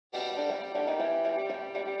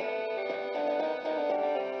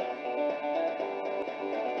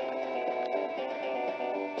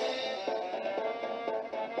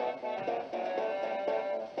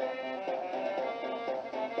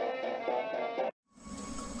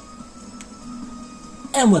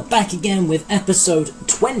And we're back again with episode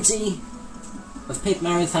 20 of Paper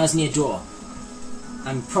Mario Thousand Year Door.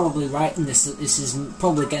 I'm probably right in this is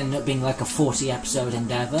probably going to end up being like a 40 episode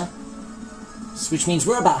endeavour. Which means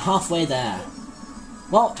we're about halfway there.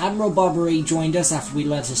 Well, Admiral Bobbery joined us after we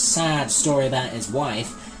learnt a sad story about his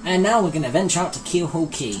wife, and now we're going to venture out to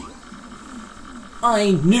Keelhaul Key.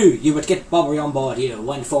 I knew you would get Bobbery on board, you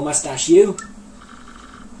wonderful moustache, you.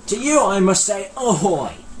 To you I must say,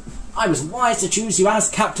 ahoy! I was wise to choose you as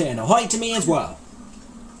captain, ahoy to me as well.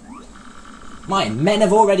 My men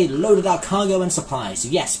have already loaded our cargo and supplies, so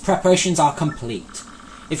yes, preparations are complete.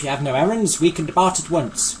 If you have no errands, we can depart at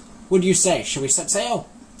once. What do you say, shall we set sail?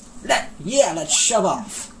 Let's shove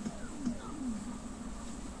off.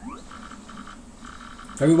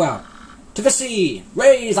 Very well. To the sea,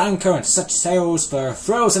 raise anchor and set sails for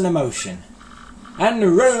thrills and emotion.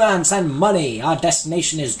 And romance and money, our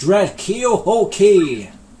destination is dread Keelhaul Key.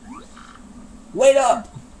 Wait up!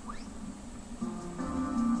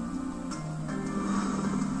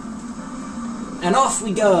 And off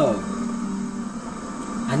we go!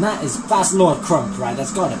 And that's Lord Crump, right?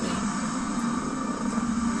 That's gotta be.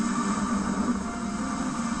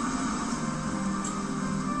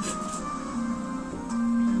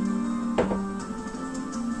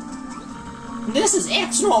 This is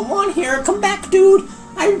X-01 here. Come back, dude.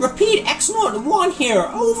 I repeat, X-01 here.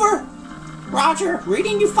 Over. Roger.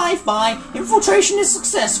 Reading you 5-by. Infiltration is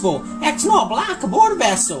successful. X-0 Black aboard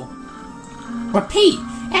vessel. Repeat,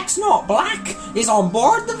 X-0 Black is on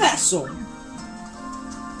board the vessel.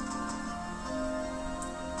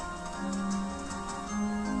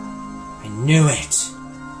 I knew it.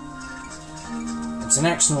 It's an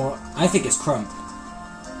X-0. I think it's Crump.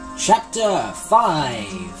 Chapter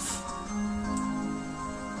 5.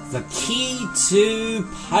 The key to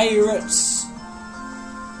pirates.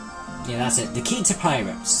 Yeah, that's it. The key to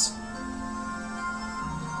pirates.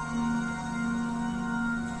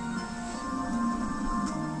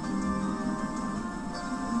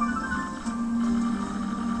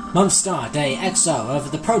 Month star, day XO. Over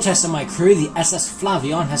the protest of my crew, the SS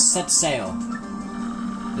Flavion has set sail.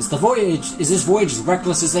 Is this voyage as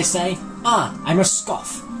reckless as they say? Ah, I must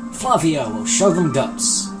scoff. Flavio will show them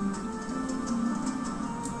guts.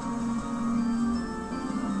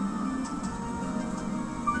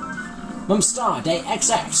 Mumstar, day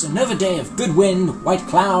XX, another day of good wind, white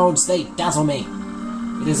clouds, they dazzle me.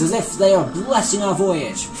 It is as if they are blessing our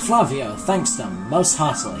voyage. Flavio thanks them most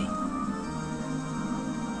heartily.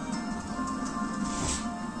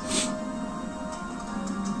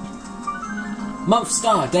 Month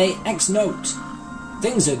star, day X note.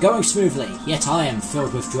 Things are going smoothly, yet I am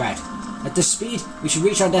filled with dread. At this speed, we should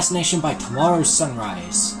reach our destination by tomorrow's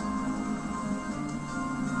sunrise.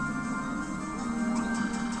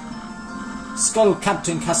 Skull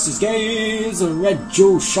Captain casts his gaze, a red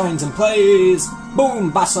jewel shines and plays.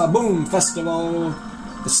 Boom, bassa, boom, festival.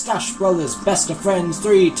 The Stash brothers, best of friends,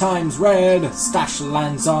 3 times red. Stash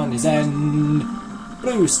lands on his end.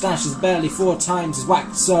 Blue Stash is barely 4 times his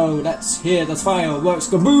whack, so let's hear the fireworks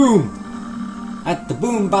go boom! At the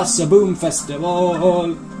Boom Bassa Boom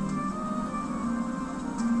Festival.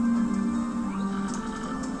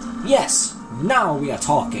 Yes, now we are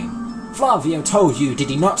talking. Flavio told you, did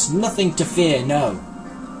he not? Nothing to fear, no.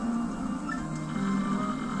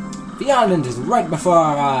 The island is right before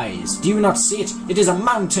our eyes. Do you not see it? It is a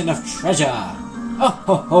mountain of treasure. Oh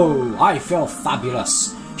ho ho, I feel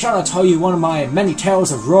fabulous. Shall I tell you one of my many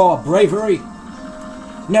tales of raw bravery?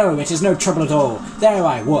 No, it is no trouble at all. There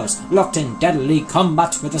I was, locked in deadly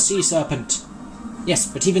combat with a sea serpent.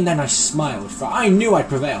 Yes, but even then I smiled, for I knew I'd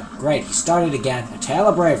prevail. Great, he started again. A tale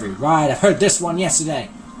of bravery. Right, I've heard this one yesterday.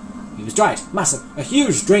 He was right, massive, a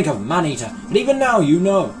huge drink of man-eater, but even now, you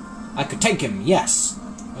know, I could take him, yes.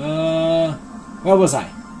 Where was I?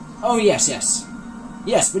 Oh, yes.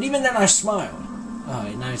 Yes, but even then I smiled. Oh,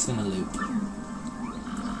 now he's gonna loop.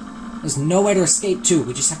 There's nowhere to escape to,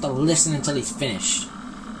 we just have to listen until he's finished.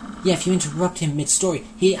 Yeah, if you interrupt him mid-story,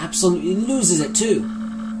 he absolutely loses it too.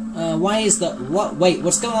 Why is the... what? Wait,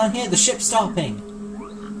 what's going on here? The ship's stopping.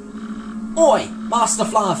 Oi, Master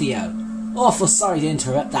Flavio. Awful sorry to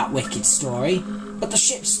interrupt that wicked story, but the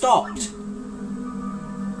ship stopped.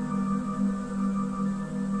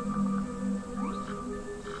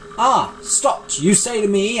 Ah, stopped, you say to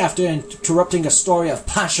me after interrupting a story of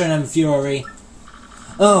passion and fury.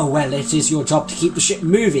 Oh, well, it is your job to keep the ship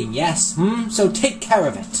moving, yes? So take care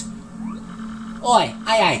of it. Oi,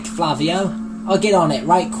 aye, Flavio. I'll get on it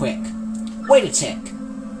right quick. Wait a tick.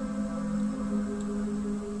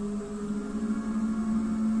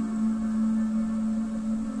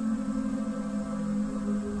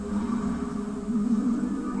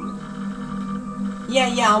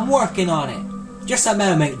 Yeah, I'm working on it. Just a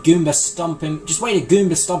moment, Goomba stomping. Just wait a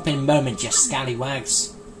Goomba stomping moment, you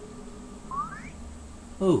scallywags.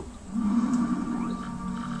 Ooh.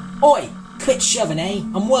 Oi! Quit shoving, eh?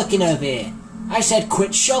 I'm working over here. I said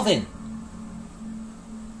quit shoving.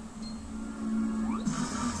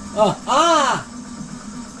 Oh, ah!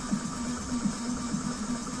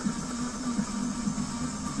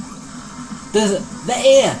 The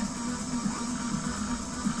ear!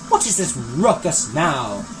 What is this ruckus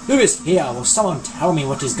now? Who is here? Will someone tell me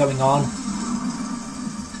what is going on?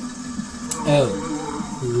 Oh.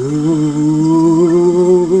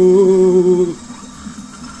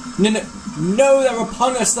 No, they're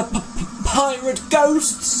upon us, the pirate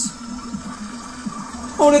ghosts!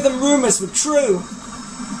 Only the rumours were true.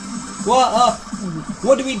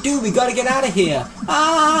 What do? We gotta get out of here.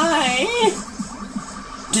 Aye!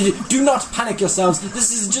 Do not panic yourselves.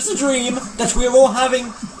 This is just a dream that we're all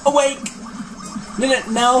having. Awake!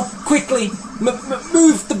 Now, quickly,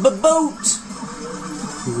 move the boat!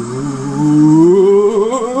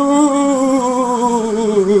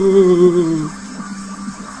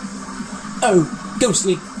 Oh,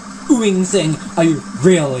 ghostly, oohing thing, are you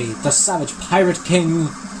really the savage pirate king?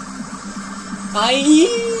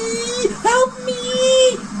 Help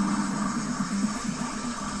me!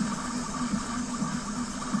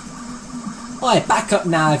 Alright, back up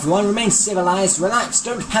now, everyone. Remain civilized. Relax,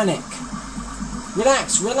 don't panic.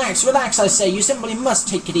 Relax, I say. You simply must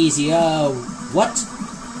take it easy. Oh, what?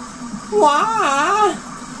 Wah!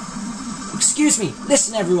 Excuse me.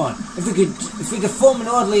 Listen, everyone. If we could form an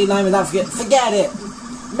orderly line without forget it.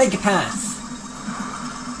 Make a path.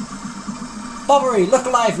 Bobbery, look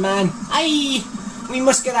alive, man. Aye! We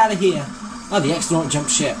must get out of here. Oh, the excellent jump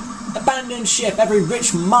ship. Abandoned ship. Every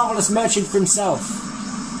rich, marvelous merchant for himself.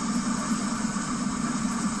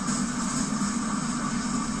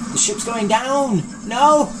 The ship's going down!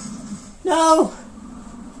 No! No!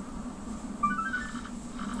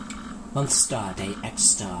 Month star, day X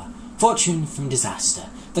star. Fortune from disaster.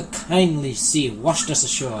 The kindly sea washed us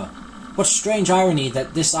ashore. What strange irony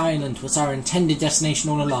that this island was our intended destination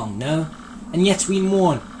all along, no? And yet we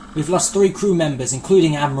mourn. We've lost 3 crew members,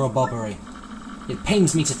 including Admiral Bobbery. It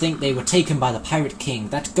pains me to think they were taken by the Pirate King,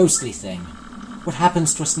 that ghostly thing. What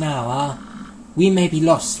happens to us now, ah? We may be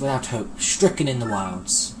lost without hope, stricken in the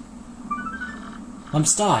wilds.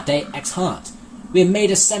 Star, day X heart. We have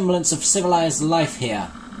made a semblance of civilized life here.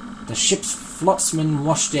 The ship's flotsmen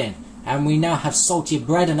washed in, and we now have salty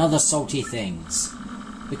bread and other salty things.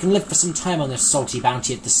 We can live for some time on this salty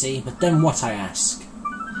bounty of the sea, but then what, I ask?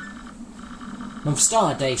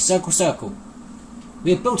 Star, day circle.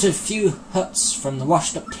 We have built a few huts from the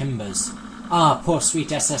washed-up timbers. Ah, poor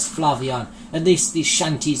sweet SS Flavian, at least these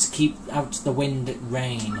shanties keep out the wind and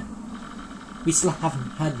rain. We still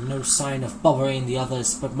haven't had no sign of Bobbery and the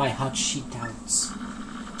others, but my heart she doubts.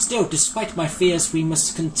 Still, despite my fears, we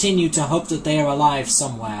must continue to hope that they are alive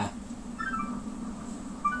somewhere.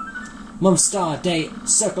 Star, day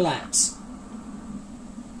circle X.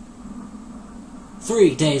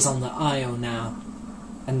 3 days on the Isle now,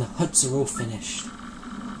 and the huts are all finished.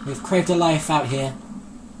 We've carved a life out here,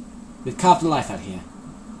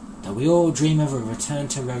 though we all dream of a return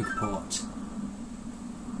to Rogueport.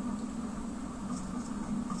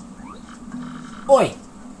 Oi!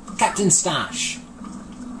 Captain Stash!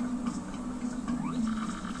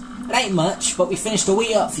 It ain't much, but we finished a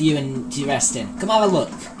wee up for you and to rest in. Come have a look.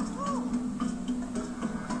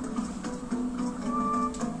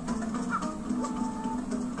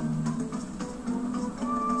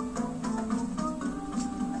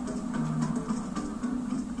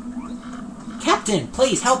 Captain,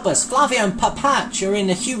 please help us. Flavio and Papatch are in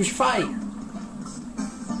a huge fight.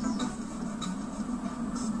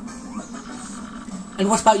 And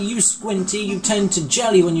what about you, Squinty? You turned to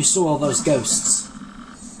jelly when you saw all those ghosts.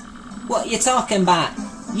 What you talking about?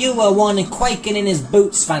 You were one and quaking in his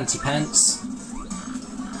boots, Fancy Pants.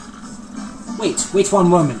 Wait 1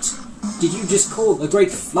 moment. Did you just call the great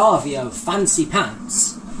Flavio Fancy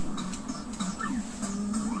Pants?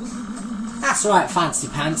 That's right, Fancy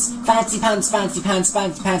Pants. Fancy Pants, Fancy Pants,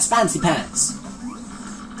 Fancy Pants, Fancy Pants.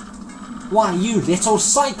 Why, you little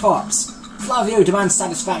Cyclops! Flavio demands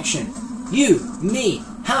satisfaction. You, me,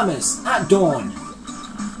 hammers, at dawn.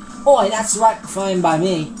 Oi, that's right, fine by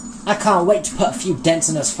me. I can't wait to put a few dents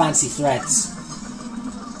in those fancy threads.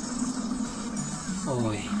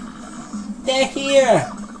 Oi. They're here!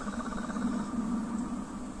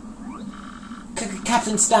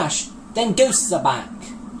 Captain Stash, then ghosts are back.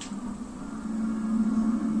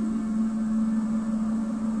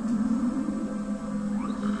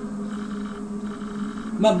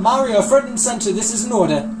 Mario, front and centre, this is an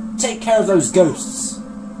order. take care of those ghosts.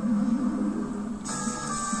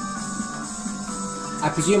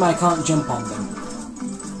 I presume I can't jump on them.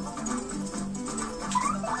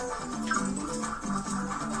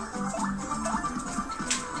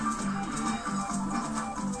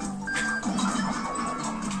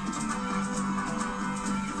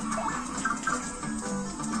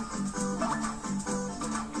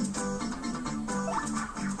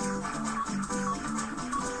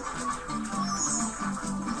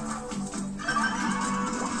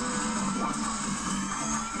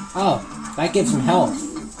 Oh, that gives him health.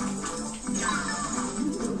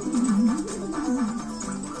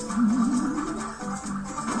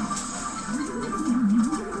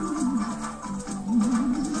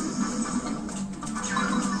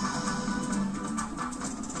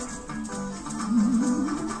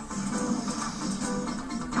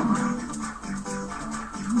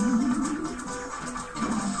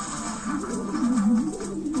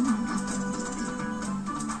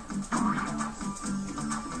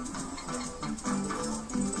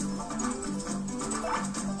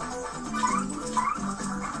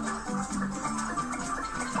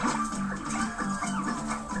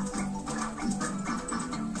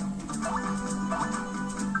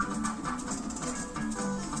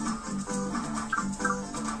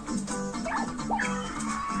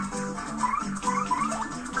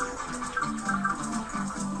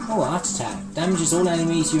 Oh, Art Attack. Damages all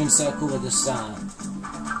enemies you encircle with a star.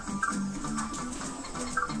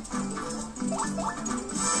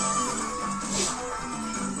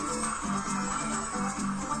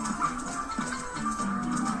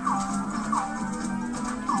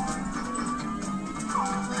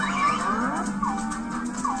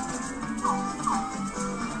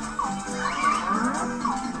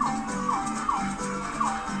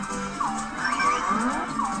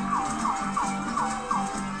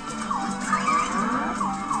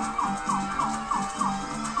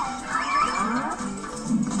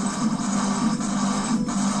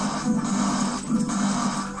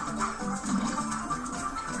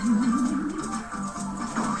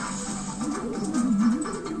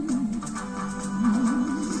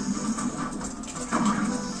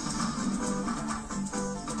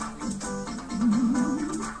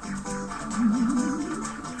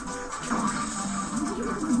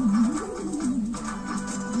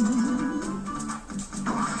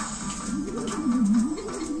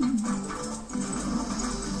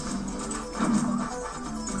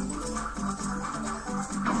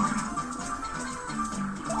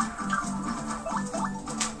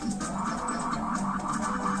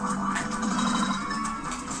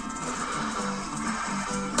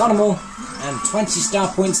 Got them all, and 20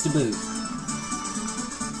 star points to boot.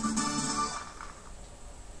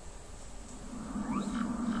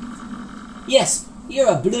 Yes, you're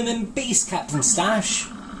a bloomin' beast, Captain Stash.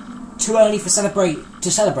 Too early to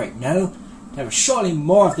celebrate, no? There are surely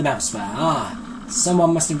more of them elsewhere. Ah,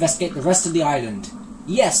 someone must investigate the rest of the island.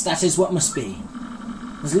 Yes, that is what must be.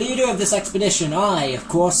 As leader of this expedition, I, of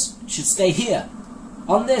course, should stay here.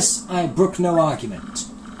 On this, I brook no argument.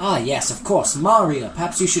 Ah, yes, of course, Mario,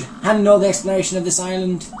 perhaps you should handle the exploration of this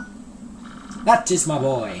island? That is my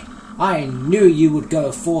boy. I knew you would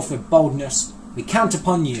go forth with boldness. We count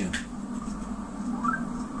upon you.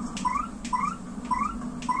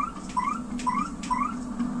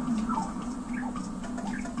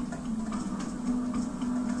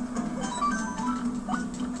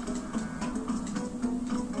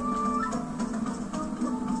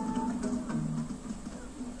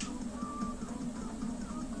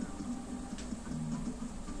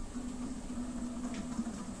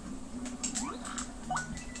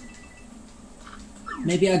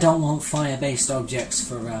 Maybe I don't want fire-based objects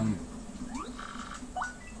for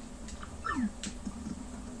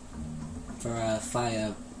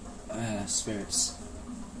fire spirits.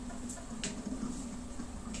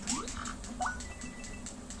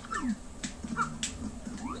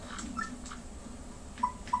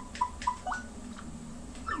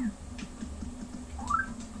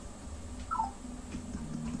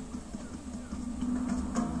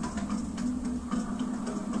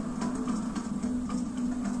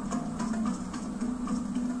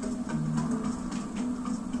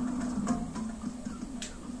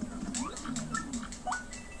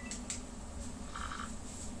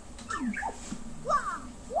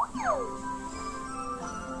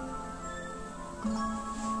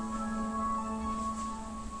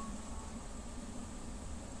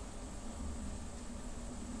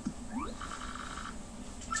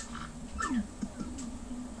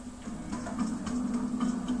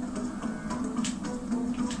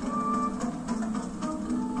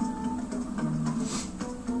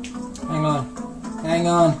 Hang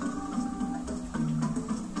on.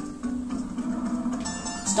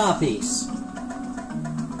 Star piece.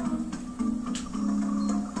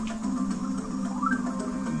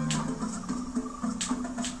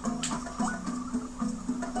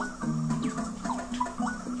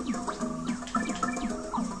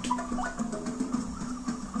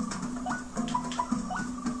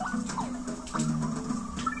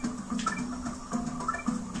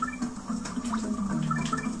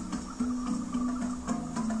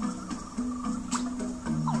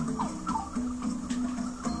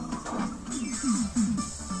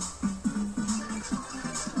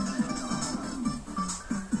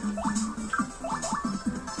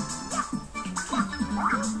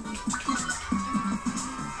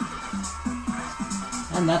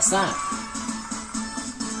 And that's that.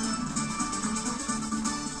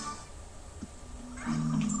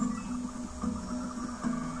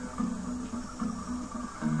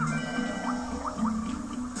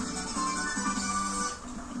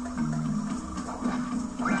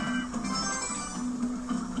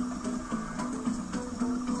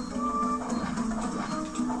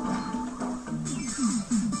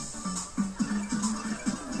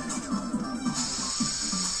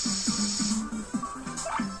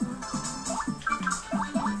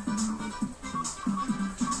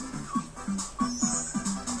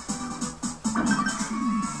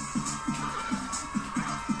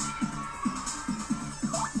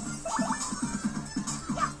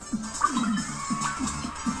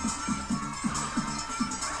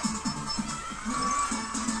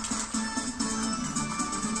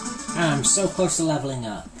 I'm so close to leveling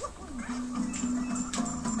up.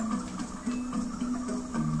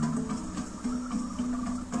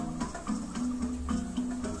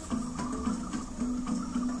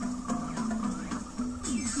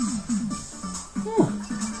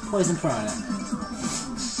 Poison product.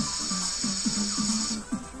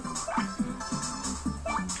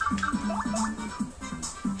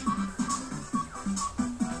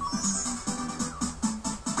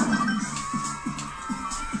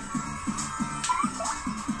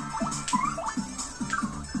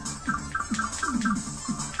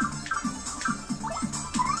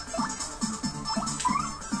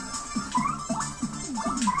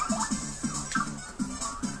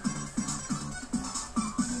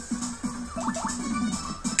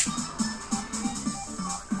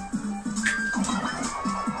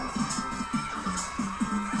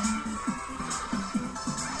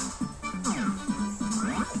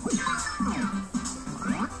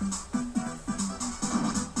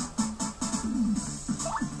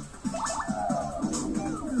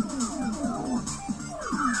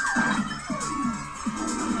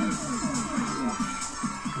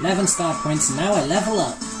 Eleven star points, now I level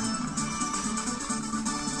up.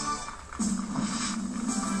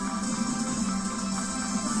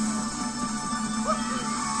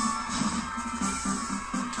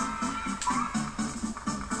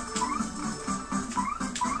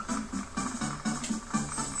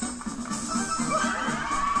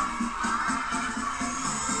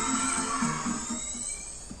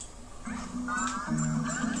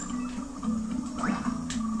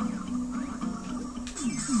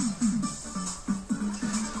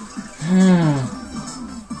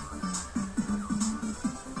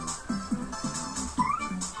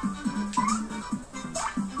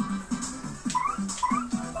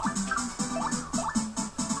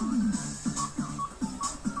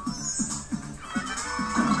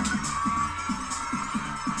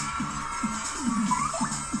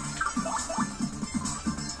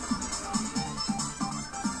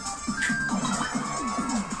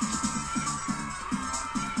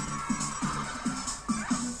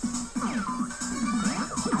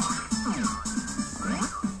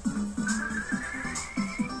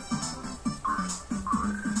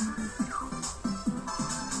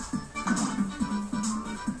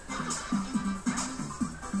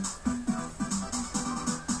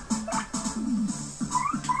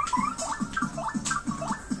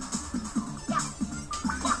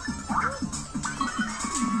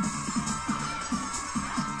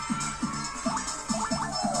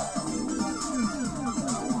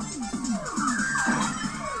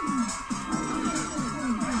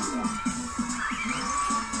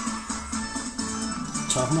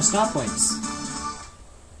 More star points.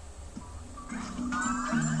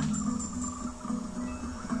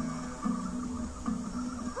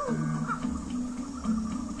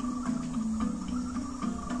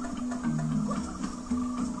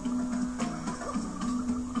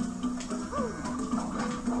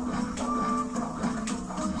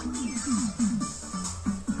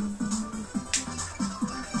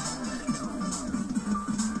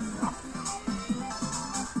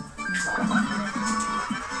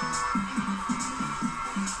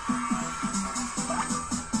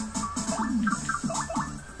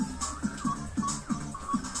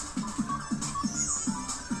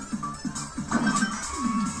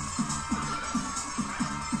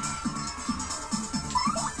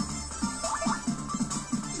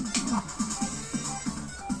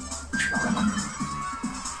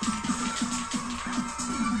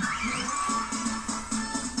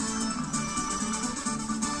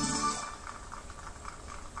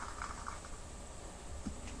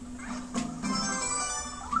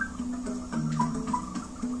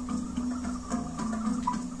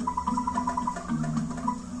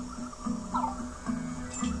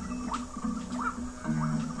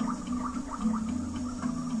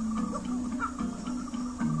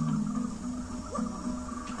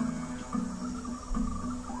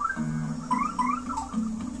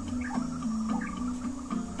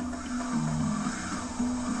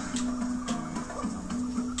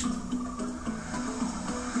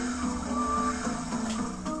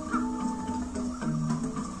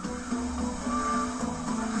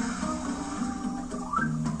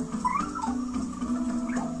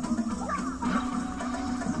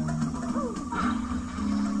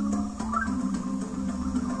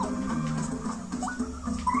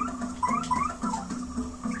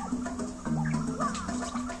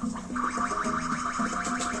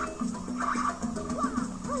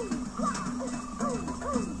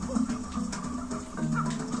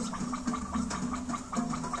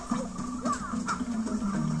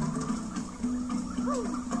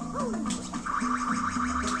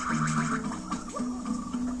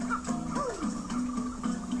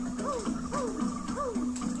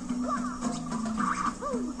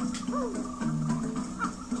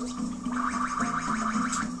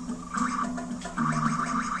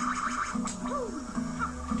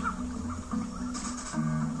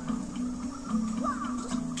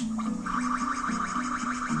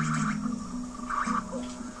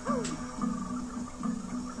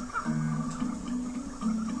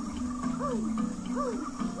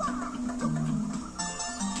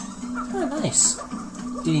 Oh, nice.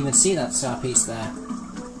 Didn't even see that star piece there.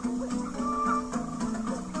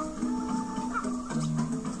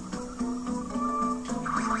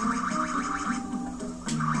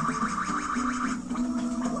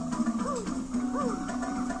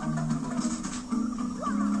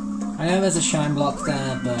 I know there's a shine block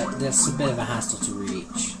there, but there's a bit of a hassle to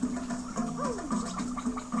reach.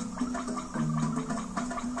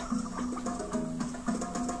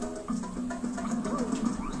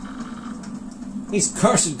 These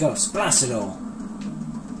cursed ghosts, blast it all!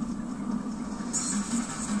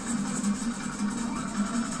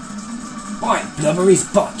 Oi, Blubbery's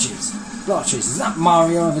botches! Blotches, is that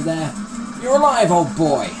Mario over there? You're alive, old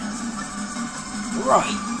boy!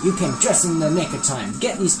 Right, you came just in the nick of time.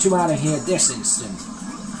 Get these two out of here this instant.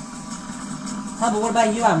 Huh, but what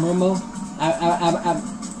about you, Admiral?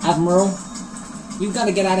 Admiral? You've got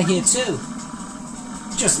to get out of here too.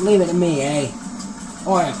 Just leave it to me, eh?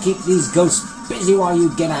 Oi, keep these ghosts busy while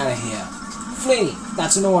you get out of here. Flee!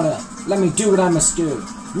 That's an order. Let me do what I must do.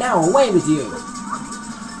 Now, away with you!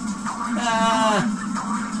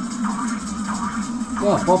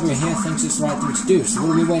 Well, Bobbery here thinks it's the right thing to do, so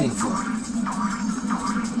what are we waiting for?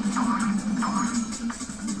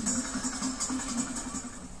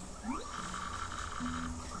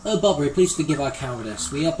 Oh, Bobbery, please forgive our cowardice.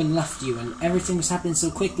 We up and left you, and everything was happening so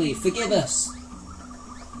quickly. Forgive us!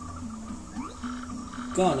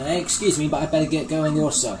 Go on, eh? Excuse me, but I better get going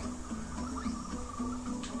also.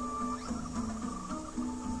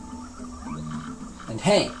 And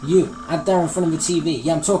hey, you, out there in front of the TV,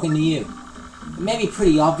 yeah, I'm talking to you. It may be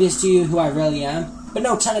pretty obvious to you who I really am, but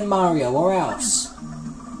no telling Mario, or else.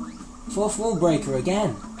 Fourth rule breaker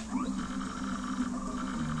again.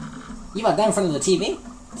 You out there in front of the TV?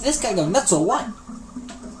 Did this guy go nuts or what?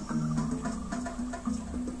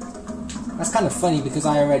 That's kind of funny because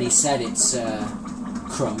I already said it's,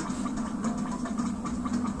 Crump.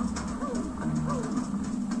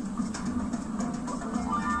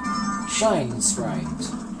 Shine Sprite.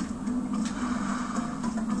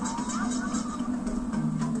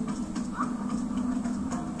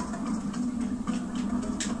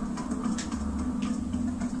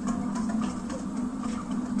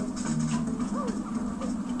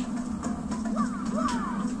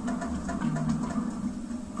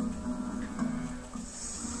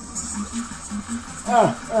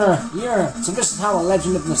 Yeah. So this is how a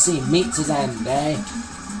legend of the sea meets his end, eh?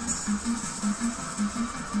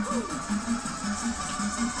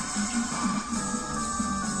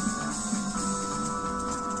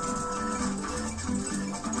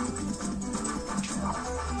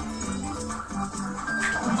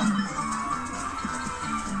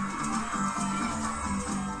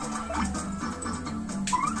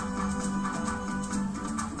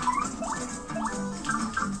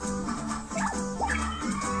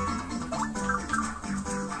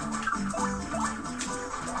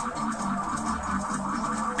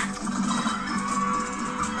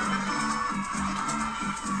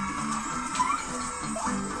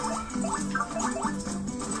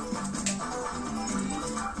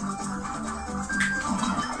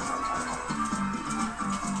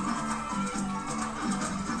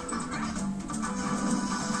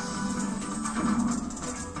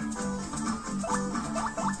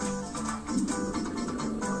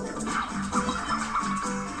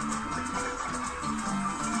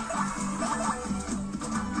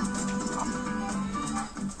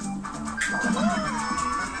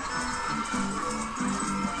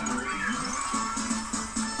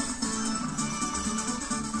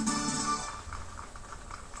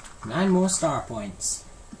 Nine more star points.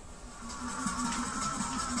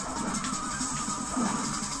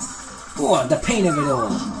 Oh, the pain of it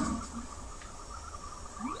all.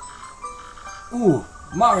 Ooh,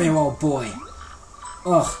 Mario, old boy.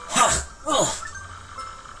 Ugh, ha,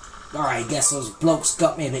 ugh. Alright, I guess those blokes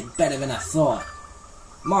got me a bit better than I thought.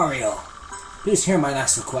 Mario, please hear my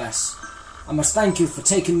last request. I must thank you for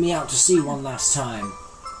taking me out to sea one last time.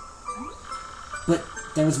 But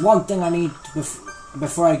there is one thing I need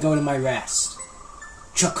before I go to my rest.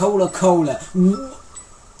 Chuckola Cola.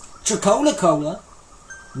 Chuckola Cola?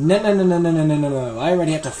 No. I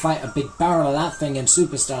already had to fight a big barrel of that thing in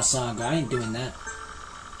Superstar Saga. I ain't doing that.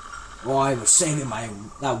 Oh, I was saving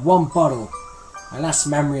that one bottle, my last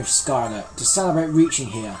memory of Scarlet, to celebrate reaching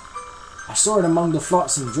here. I saw it among the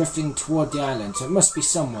flotsam drifting toward the island, so it must be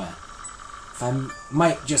somewhere. If I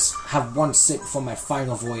might just have one sip before my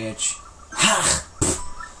final voyage. Ha!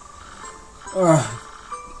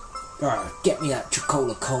 Get me that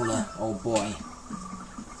Chuckola Cola, old boy.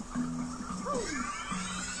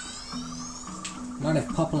 Not if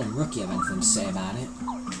Popple and Rookie have anything to say about it.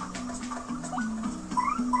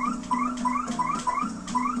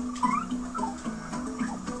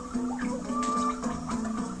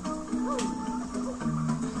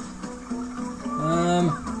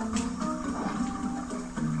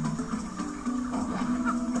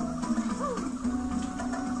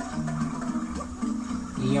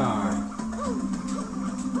 are.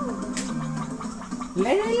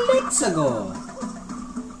 Let's go.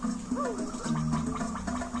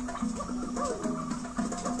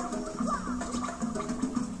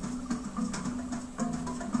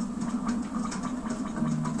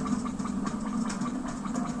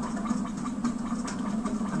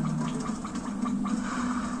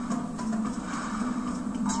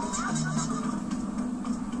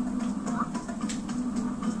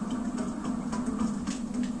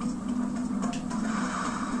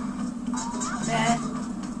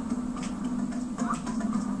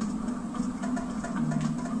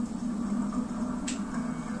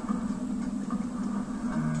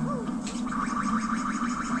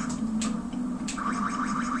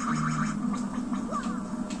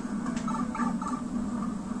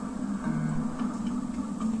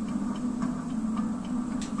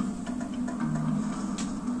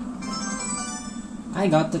 I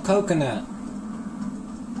got the coconut.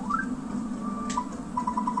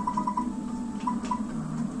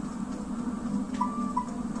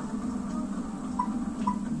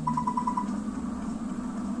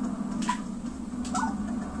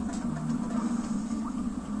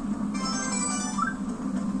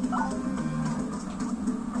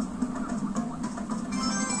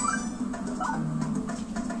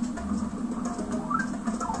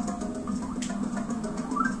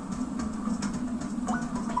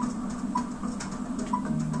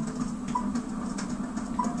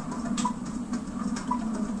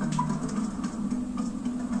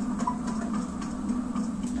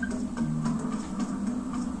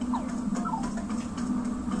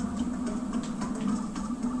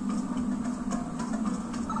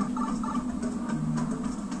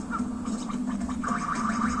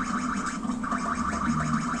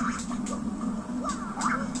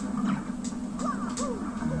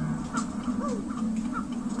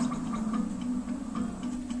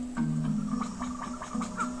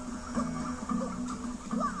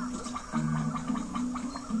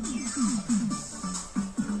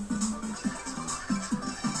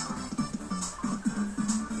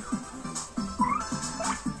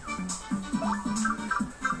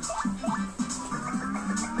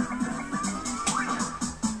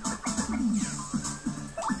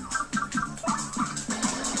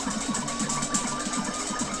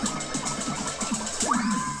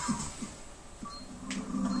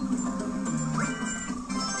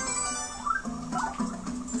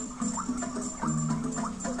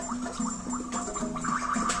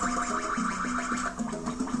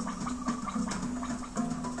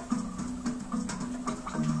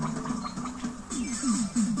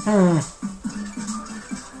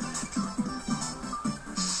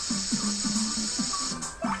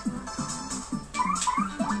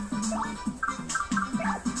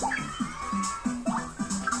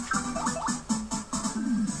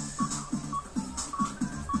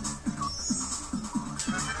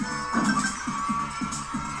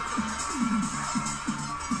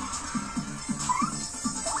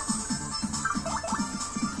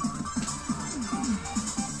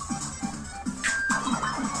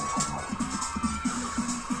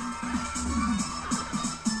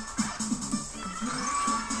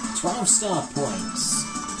 Star points.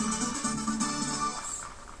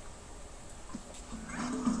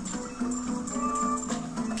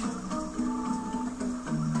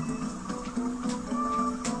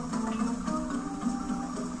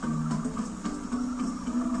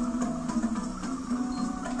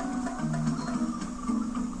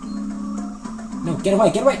 No, get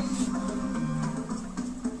away, get away!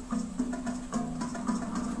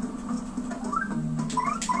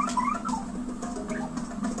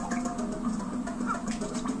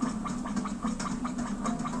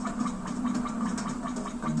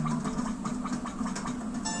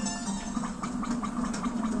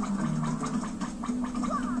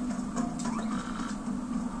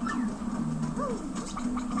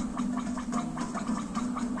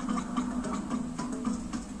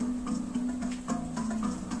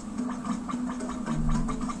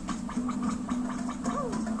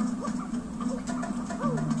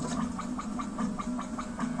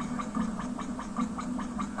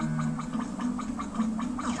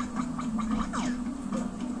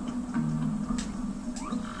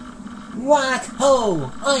 Whack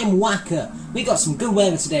ho! I'm Whacker. We got some good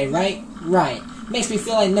weather today, right? Right. Makes me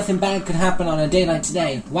feel like nothing bad could happen on a day like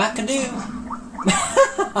today. Whack-a-doo!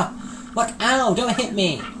 Look, ow! Don't hit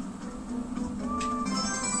me!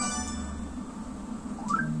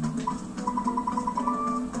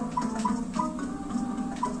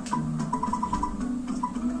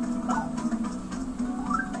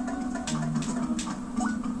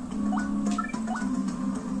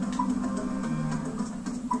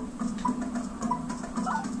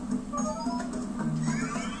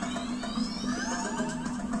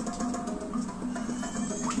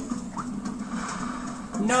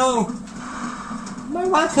 No! My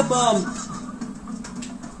whack-a-bump!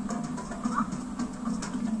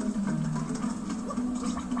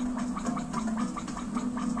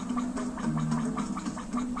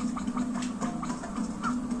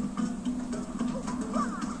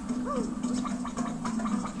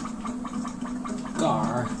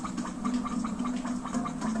 Gar.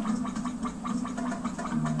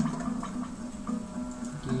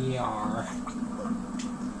 Yar.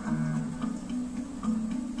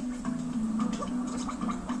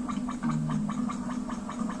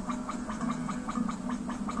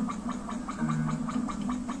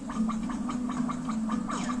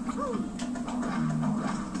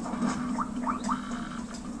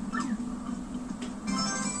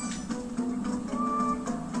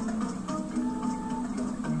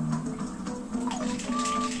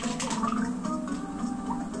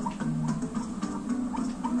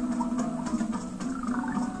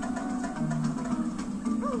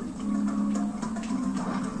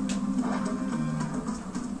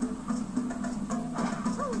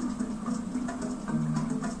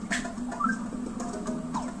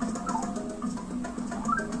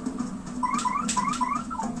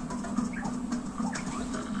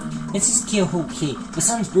 This is Keelhaul Key. The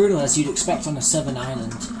sun's brutal as you'd expect on a southern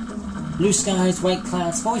island. Blue skies, white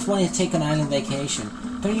clouds. I've always wanted to take an island vacation.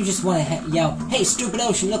 Don't you just want to yell, "Hey, stupid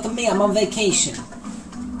ocean, look at me, I'm on vacation."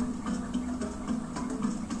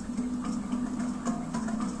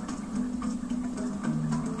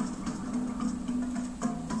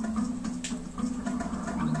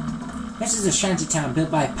 This is a shanty town built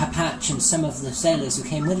by Papatch and some of the sailors who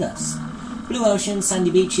came with us. Blue ocean, sandy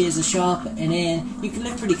beaches, a shop, an inn. You can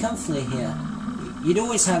live pretty comfortably here. You'd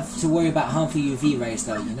always have to worry about harmful UV rays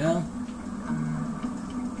though, you know?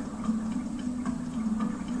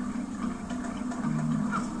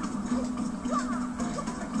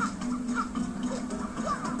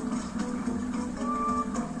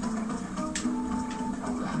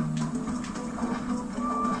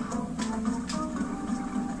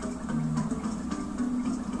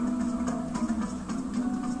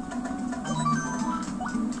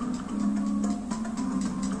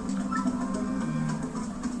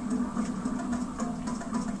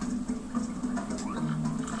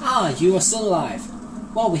 Ah, you are still alive.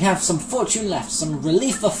 Well, we have some fortune left, some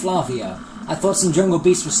relief for Flavio. I thought some jungle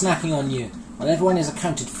beasts were snacking on you. Well, everyone is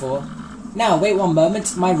accounted for. Now, wait one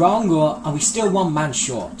moment. Am I wrong, or are we still one man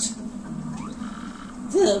short?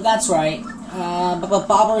 That's right. But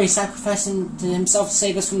Bobbery sacrificing to himself to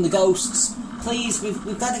save us from the ghosts. Please,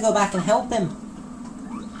 we've got to go back and help him.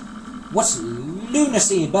 What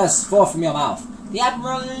lunacy bursts forth from your mouth? The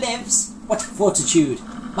Admiral lives? What fortitude!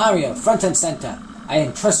 Mario, front and center. I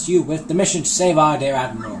entrust you with the mission to save our dear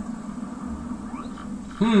Admiral.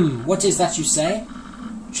 What is that you say?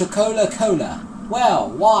 Chuckola Cola. Well,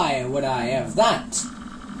 why would I have that?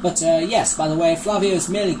 But, yes, by the way, Flavio is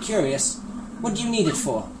merely curious. What do you need it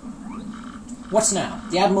for? What now?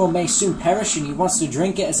 The Admiral may soon perish and he wants to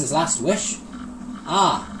drink it as his last wish?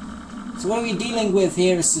 Ah, so what are we dealing with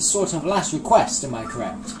here is a sort of last request, am I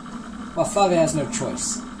correct? Well, Flavio has no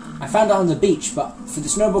choice. I found it on the beach, but for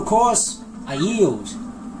this noble cause, I yield.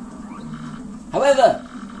 However,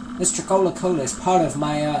 this Chuckola Cola is part of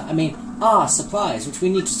my, our supplies, which we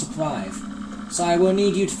need to survive. So I will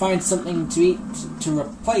need you to find something to eat to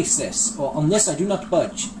replace this, or on this I do not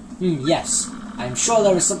budge. Yes, I am sure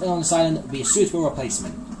there is something on this island that would be a suitable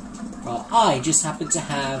replacement. Well, I just happen to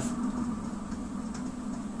have...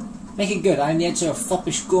 Make it good, I am the editor of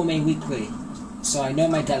Foppish Gourmet Weekly, so I know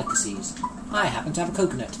my delicacies. I happen to have a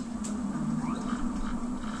coconut.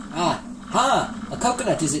 A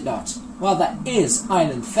coconut, is it not? Well, that is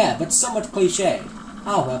island fare, but somewhat cliched.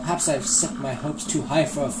 Ah, well, perhaps I've set my hopes too high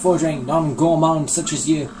for a foudering non-gourmand such as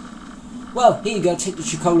you. Well, here you go, take the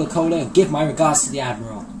Chuckola Cola and give my regards to the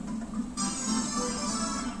Admiral.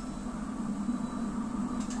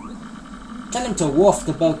 Tell him to waft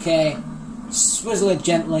the bouquet, swizzle it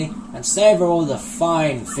gently, and savour all the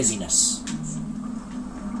fine fizziness.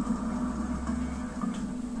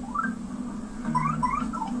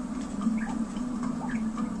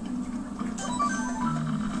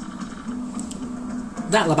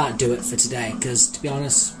 That'll about do it for today, because, to be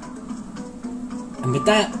honest, and with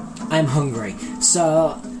that, I'm hungry.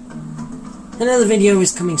 So, another video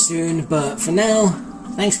is coming soon, but for now,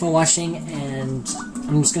 thanks for watching, and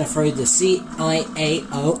I'm just going to throw the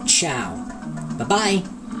CIAO ciao. Bye-bye!